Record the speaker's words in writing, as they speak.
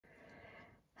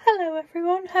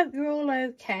everyone, hope you're all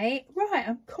okay. Right,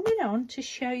 I'm coming on to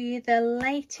show you the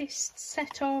latest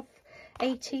set of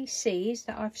ATCs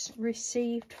that I've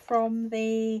received from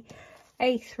the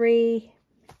A3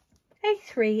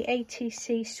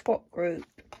 ATC swap group.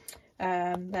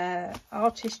 The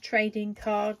artist trading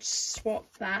cards swap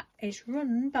that is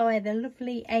run by the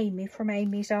lovely Amy from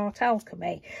Amy's Art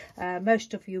Alchemy.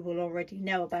 Most of you will already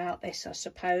know about this, I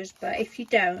suppose, but if you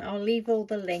don't, I'll leave all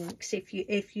the links. If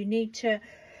you need to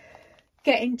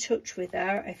get in touch with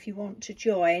her, if you want to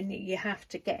join, you have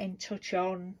to get in touch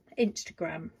on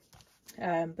Instagram.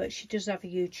 But she does have a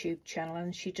YouTube channel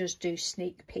and she does do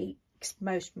sneak peeks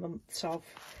most months of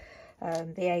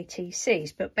the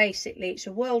ATCs. But basically it's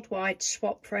a worldwide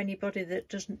swap. For anybody that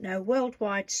doesn't know,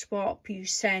 worldwide swap, you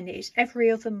send, it's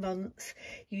every other month,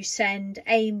 you send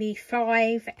Amy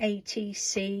 5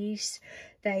 ATCs.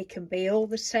 They can be all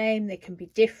the same, they can be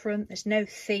different, there's no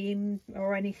theme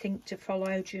or anything to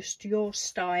follow, just your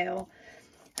style.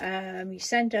 You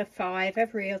send her 5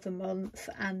 every other month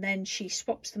and then she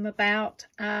swaps them about,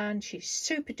 and she's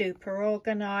super duper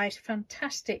organised,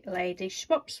 fantastic lady. She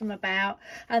swaps them about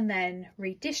and then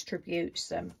redistributes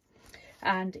them,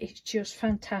 and it's just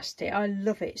fantastic. I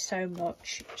love it so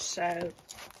much. So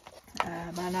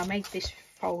and I made this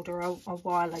folder a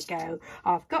while ago.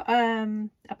 I've got a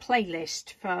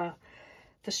playlist for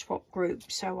the swap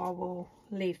group, so I will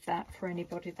leave that for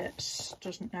anybody that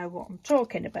doesn't know what I'm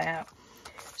talking about.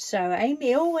 So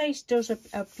Amy always does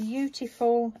a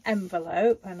beautiful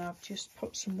envelope, and I've just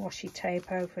put some washi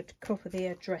tape over to cover the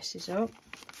addresses up,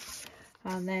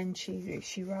 and then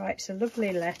she writes a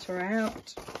lovely letter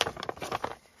out.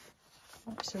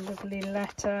 That's a lovely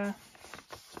letter.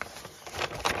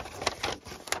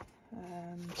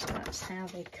 So that's how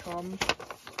they come.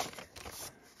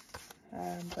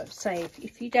 But say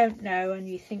if you don't know and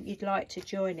you think you'd like to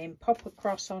join in, pop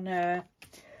across on her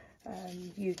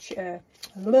YouTube,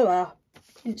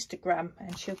 Instagram,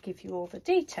 and she'll give you all the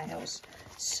details.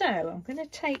 So I'm going to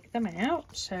take them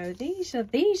out. So these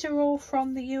are all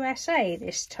from the USA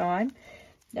this time.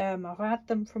 I've had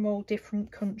them from all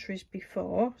different countries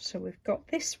before. So we've got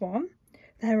this one.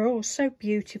 They're all so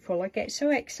beautiful. I get so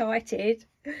excited.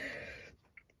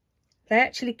 They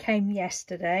actually came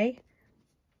yesterday.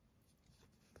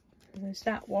 There's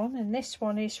that one, and this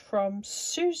one is from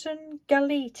Susan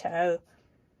Galito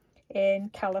in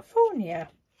California.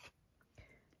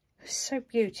 So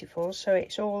beautiful. So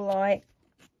it's all like,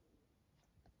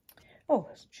 oh,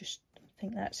 it's just, I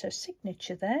think that's her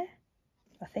signature there,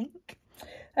 I think.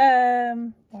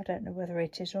 I don't know whether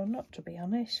it is or not, to be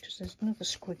honest, because there's another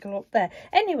squiggle up there.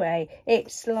 Anyway,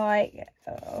 it's like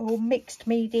all mixed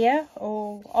media,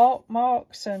 all art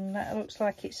marks, and that looks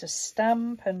like it's a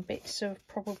stamp and bits of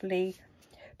probably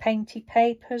painty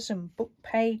papers and book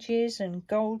pages and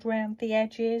gold round the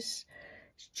edges.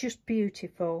 It's just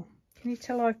beautiful. Can you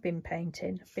tell I've been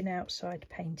painting? I've been outside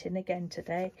painting again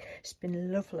today. It's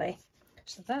been lovely.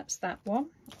 So that's that one.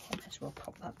 I might as well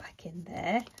pop that back in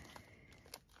there.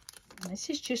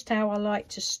 This is just how I like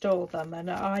to store them,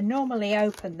 and I normally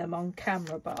open them on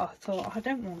camera, but I thought I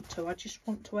don't want to. I just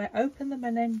want to open them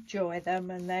and enjoy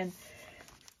them, and then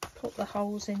put the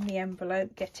holes in the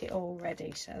envelope, get it all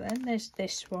ready. So then there's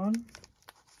this one.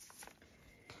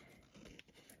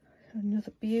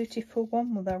 Another beautiful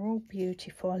one. Well, they're all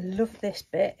beautiful. I love this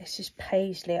bit. This is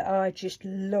paisley. I just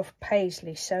love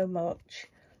paisley so much.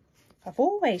 I've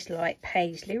always liked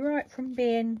paisley right from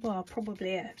being, well,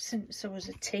 probably since I was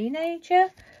a teenager.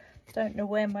 Don't know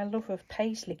where my love of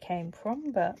paisley came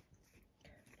from, but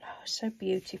oh, so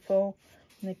beautiful.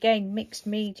 And again, mixed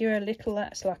media a little.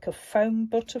 That's like a foam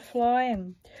butterfly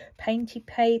and painty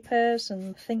papers,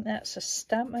 and I think that's a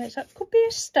stamp. That could be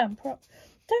a stamp. I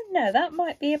don't know. That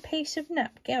might be a piece of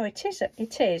napkin. Oh, it is.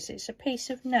 It is. It's a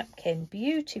piece of napkin.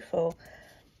 Beautiful.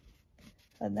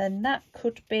 And then that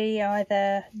could be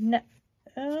either,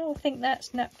 oh, I think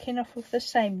that's napkin off of the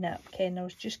same napkin. I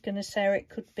was just going to say it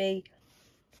could be,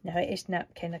 no, it is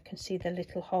napkin. I can see the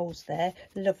little holes there.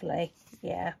 Lovely.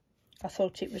 Yeah, I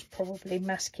thought it was probably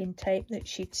masking tape that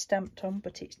she'd stamped on,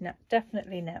 but it's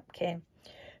definitely napkin.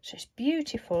 So it's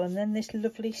beautiful. And then this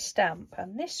lovely stamp.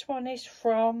 And this one is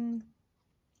from,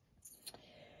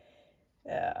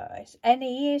 it's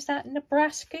NE, is that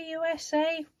Nebraska,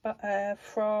 USA? But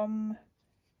from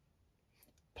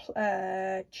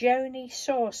Joni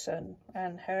Sawson,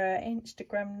 and her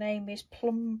Instagram name is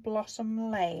Plum Blossom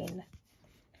Lane.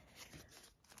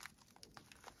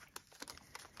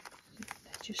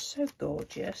 They're just so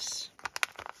gorgeous,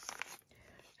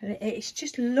 and it's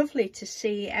just lovely to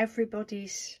see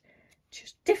everybody's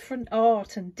just different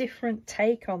art and different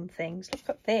take on things. Look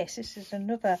at this. This is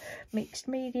another mixed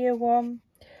media one.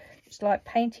 It's like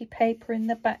painty paper in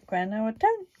the background. Now I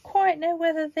don't quite know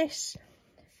whether the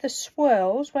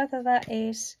swirls, whether that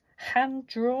is hand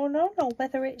drawn on or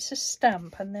whether it's a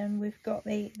stamp. And then we've got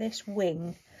this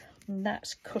wing, and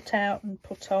that's cut out and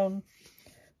put on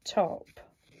top.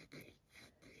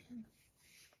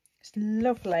 It's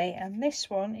lovely. And this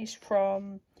one is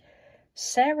from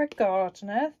Sarah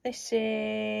Gardner. This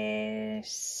is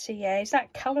CA. Is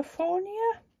that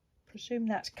California? I presume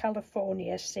that's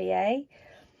California CA.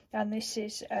 And this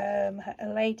is a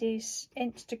lady's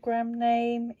Instagram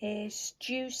name is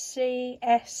juicy.s.art.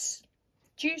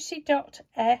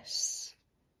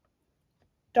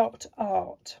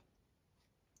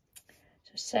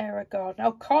 So Sarah Gardner.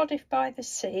 Oh, Cardiff by the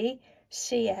Sea,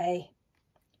 CA.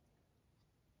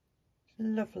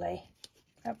 Lovely.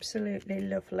 Absolutely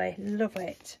lovely. Love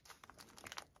it.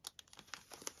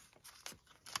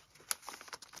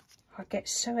 I get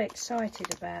so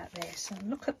excited about this. And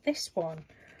look at this one.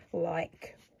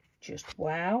 Like, just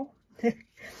wow.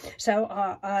 So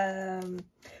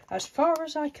as far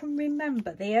as I can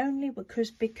remember, the only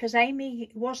because Amy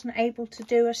wasn't able to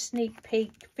do a sneak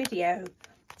peek video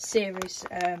series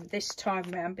this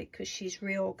time round because she's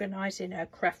reorganizing her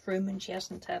craft room and she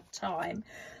hasn't had time.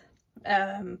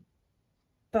 But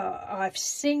I've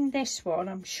seen this one.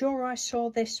 I'm sure I saw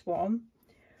this one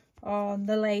on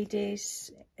the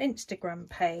lady's Instagram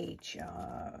page,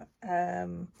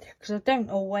 because I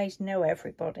don't always know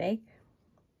everybody.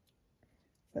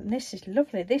 But this is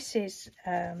lovely. This is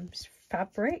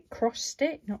fabric,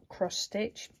 not cross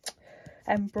stitch,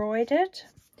 embroidered.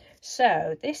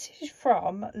 So this is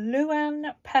from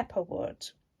Luann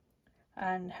Pepperwood,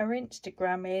 and her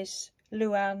Instagram is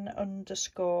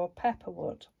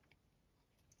Luann_Pepperwood.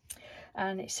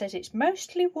 And it says it's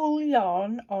mostly wool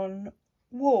yarn on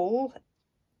wool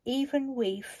even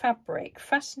weave fabric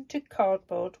fastened to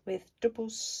cardboard with double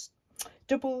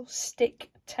stick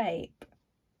tape.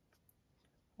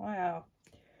 Wow.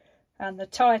 And the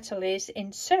title is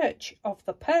In Search of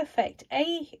the Perfect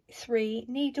A3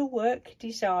 Needlework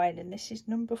Design, and this is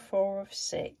number 4 of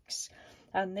 6.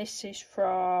 And this is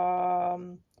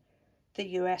from the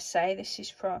USA. This is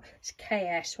from, it's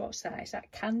KS. What's that? Is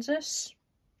that Kansas?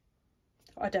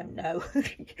 I don't know.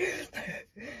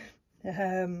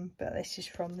 But this is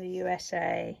from the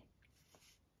USA.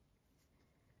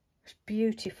 It's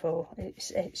beautiful.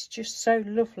 It's just so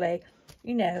lovely.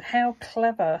 You know how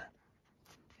clever.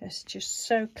 It's just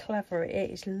so clever.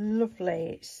 It is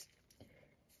lovely. It's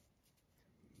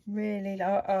really,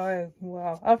 oh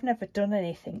well, I've never done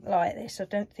anything like this. I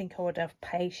don't think I would have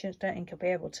patience. Don't think I'd be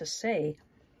able to see.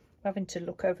 Having to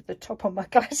look over the top of my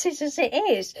glasses as it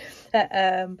is.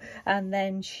 And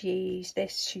then she's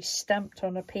stamped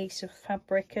on a piece of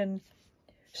fabric and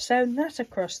sewn that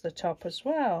across the top as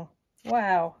well.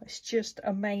 Wow, it's just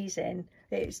amazing.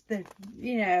 It's the,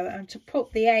 you know, and to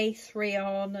put the A3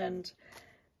 on, and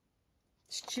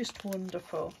it's just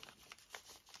wonderful.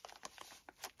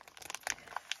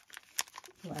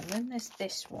 Well, then there's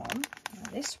this one.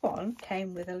 Now, this one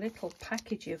came with a little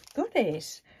package of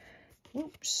goodies.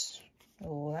 Oops.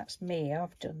 Oh, that's me.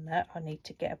 I've done that. I need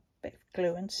to get a bit of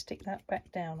glue and stick that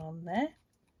back down on there.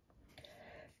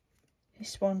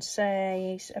 This one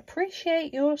says,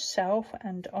 appreciate yourself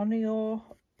and honour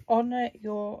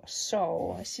your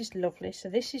soul. This is lovely. So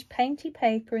this is painty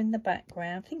paper in the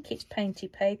background. I think it's painty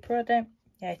paper. I don't,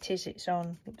 yeah, it is. It's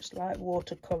on, looks like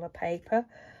watercolour paper.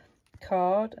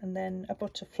 Card and then a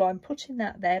butterfly. I'm putting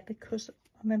that there because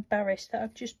I'm embarrassed that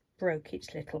I've just broke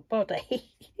its little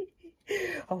body.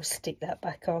 I'll stick that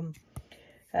back on.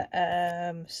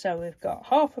 So we've got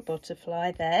half a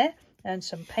butterfly there and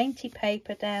some painty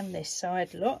paper down this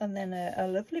side, look, and then a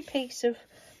lovely piece of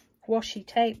washi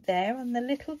tape there and the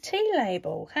little tea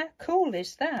label. How cool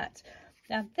is that?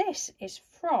 Now this is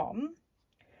from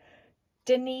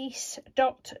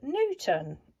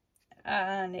Denise.Newton,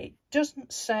 and it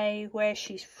doesn't say where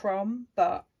she's from,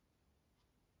 but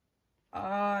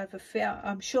I have a feel,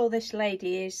 I'm sure this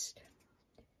lady is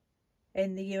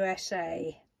in the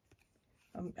USA.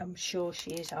 I'm sure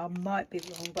she is. I might be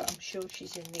wrong, but I'm sure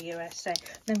she's in the USA.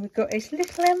 Then we've got this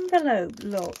little envelope.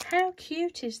 Look, how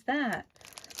cute is that?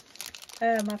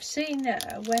 I've seen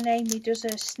when Amy does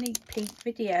her sneak peek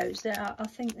videos that I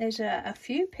think there's a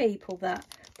few people that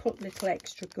put little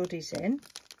extra goodies in.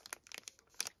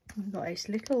 We've got this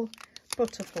little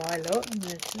butterfly, look, and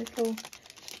this little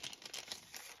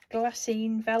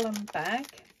glassine vellum bag.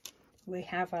 We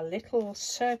have a little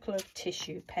circle of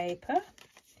tissue paper.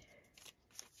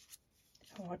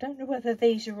 Oh, I don't know whether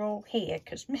these are all here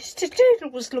because Mr.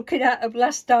 Doodle was looking at them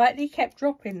last night and he kept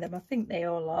dropping them. I think they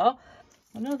all are.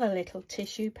 Another little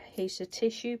piece of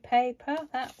tissue paper,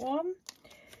 that one.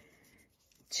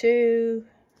 2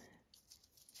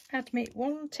 Admit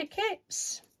 1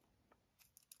 tickets.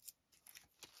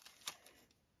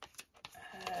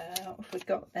 What have we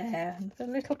got there? The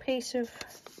little piece of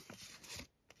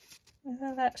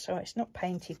that's so it's not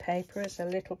painty paper, it's a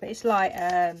little bit, it's like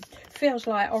feels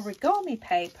like origami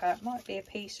paper. It might be a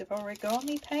piece of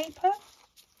origami paper.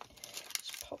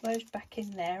 Let's pop those back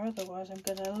in there, otherwise I'm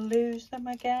going to lose them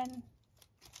again.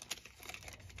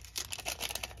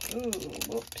 Ooh,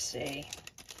 whoopsie.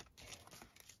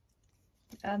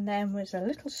 And then there's a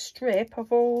little strip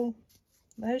of all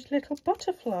those little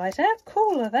butterflies. How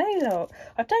cool are they, look?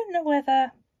 I don't know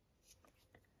whether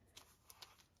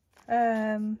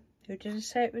who did I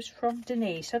say it was from?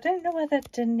 Denise. I don't know whether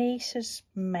Denise has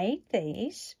made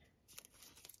these.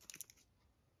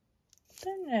 I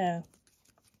don't know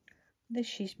whether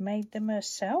she's made them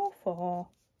herself or,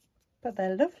 but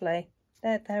they're lovely.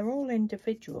 They're all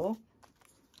individual.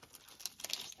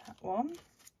 There's that one.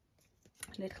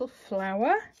 Little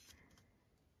flower.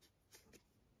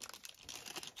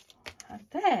 And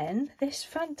then this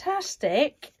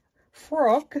fantastic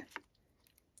frog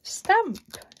stamp.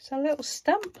 It's a little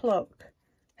stamp, look.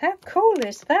 How cool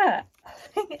is that? I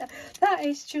think that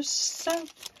is just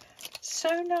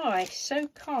so nice, so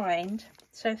kind.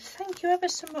 So thank you ever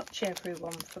so much,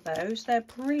 everyone, for those. They're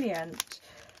brilliant.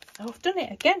 Oh, I've done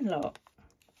it again, look.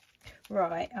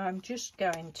 Right, I'm just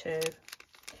going to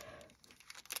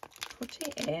put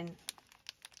it in.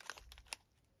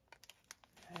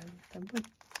 Then we'll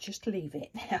just leave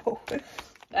it now.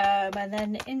 And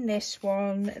then in this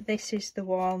one, this is the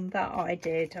one that I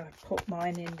did. I put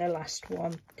mine in the last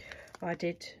one. I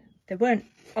did. They weren't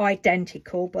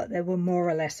identical, but they were more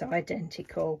or less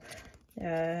identical.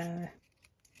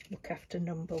 Look after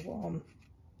number 1.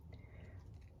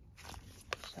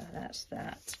 So that's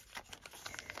that.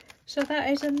 So that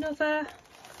is another.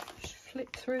 Just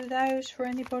flip through those for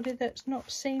anybody that's not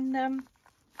seen them.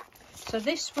 So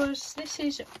this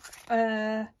is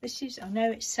I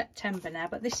know it's September now,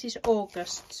 but this is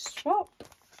August swap.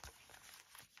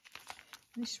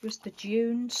 This was the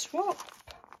June swap.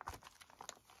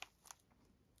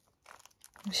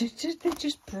 They're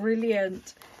just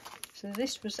brilliant. So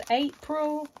this was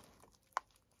April.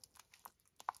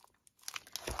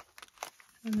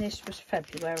 And this was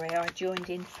February. I joined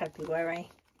in February.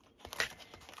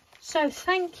 So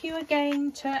thank you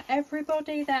again to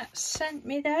everybody that sent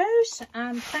me those,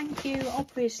 and thank you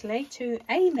obviously to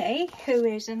Amy, who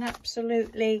is an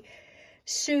absolutely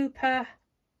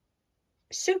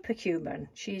superhuman.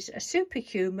 She's a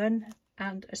superhuman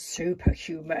and a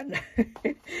superhuman.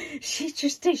 She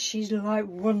just is. She's like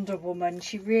Wonder Woman.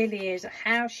 She really is.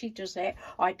 How she does it,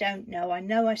 I don't know. I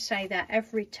know I say that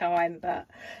every time, but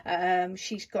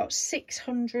she's got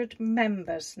 600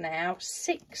 members now.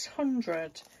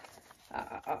 600.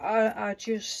 I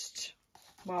just,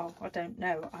 well, I don't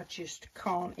know. I just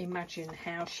can't imagine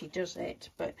how she does it.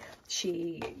 But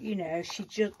she, you know,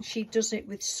 she does it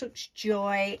with such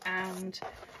joy, and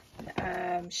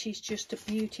she's just a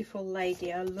beautiful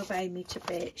lady. I love Amy to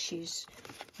bits. She's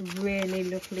a really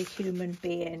lovely human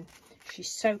being.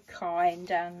 She's so kind,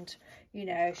 and you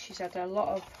know, she's had a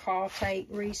lot of heartache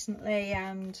recently,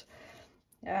 and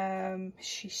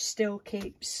she still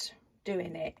keeps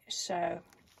doing it. So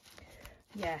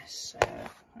yes,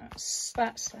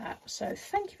 that's that. So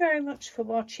thank you very much for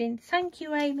watching. Thank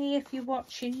you, Amy, if you're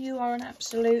watching. You are an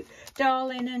absolute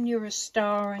darling, and you're a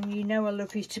star, and you know I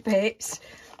love you to bits.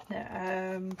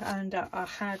 And I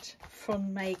had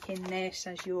fun making this,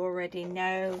 as you already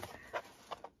know,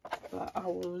 but I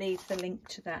will leave the link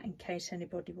to that in case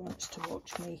anybody wants to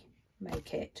watch me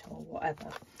make it or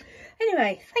whatever.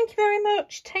 Anyway, thank you very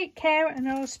much. Take care, and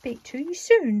I'll speak to you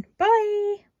soon.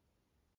 Bye.